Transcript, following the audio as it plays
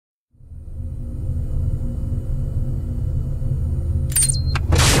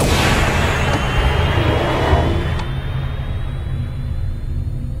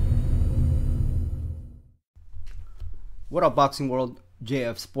What up, boxing world?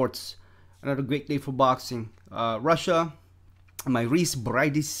 JF Sports. Another great day for boxing. Russia, my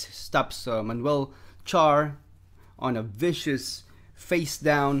Briedis stops Manuel Charr on a vicious face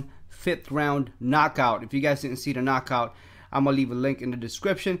down 5th round knockout. If you guys didn't see the knockout, I'm gonna leave a link in the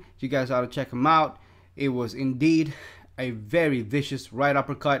description. You guys ought to check him out. It was indeed a very vicious right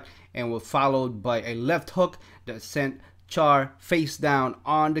uppercut and was followed by a left hook that sent Charr face down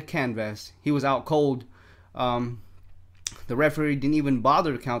on the canvas. He was out cold. The referee didn't even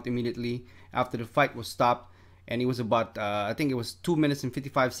bother to count immediately after the fight was stopped, and he was about I think it was 2 minutes and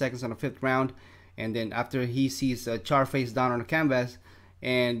 55 seconds on the 5th round. And then after he sees Charr face down on the canvas,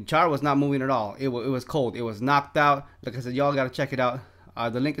 and Charr was not moving at all. It was cold. It was knocked out. Like I said, y'all gotta check it out.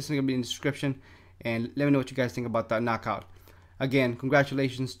 The link is gonna be in the description, and let me know what you guys think about that knockout. Again,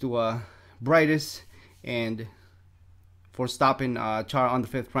 congratulations to Briedis and for stopping Charr on the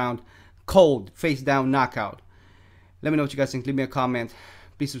 5th round. Cold face down knockout. Let me know what you guys think. Leave me a comment.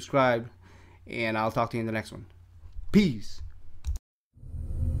 Please subscribe, and I'll talk to you in the next one. Peace.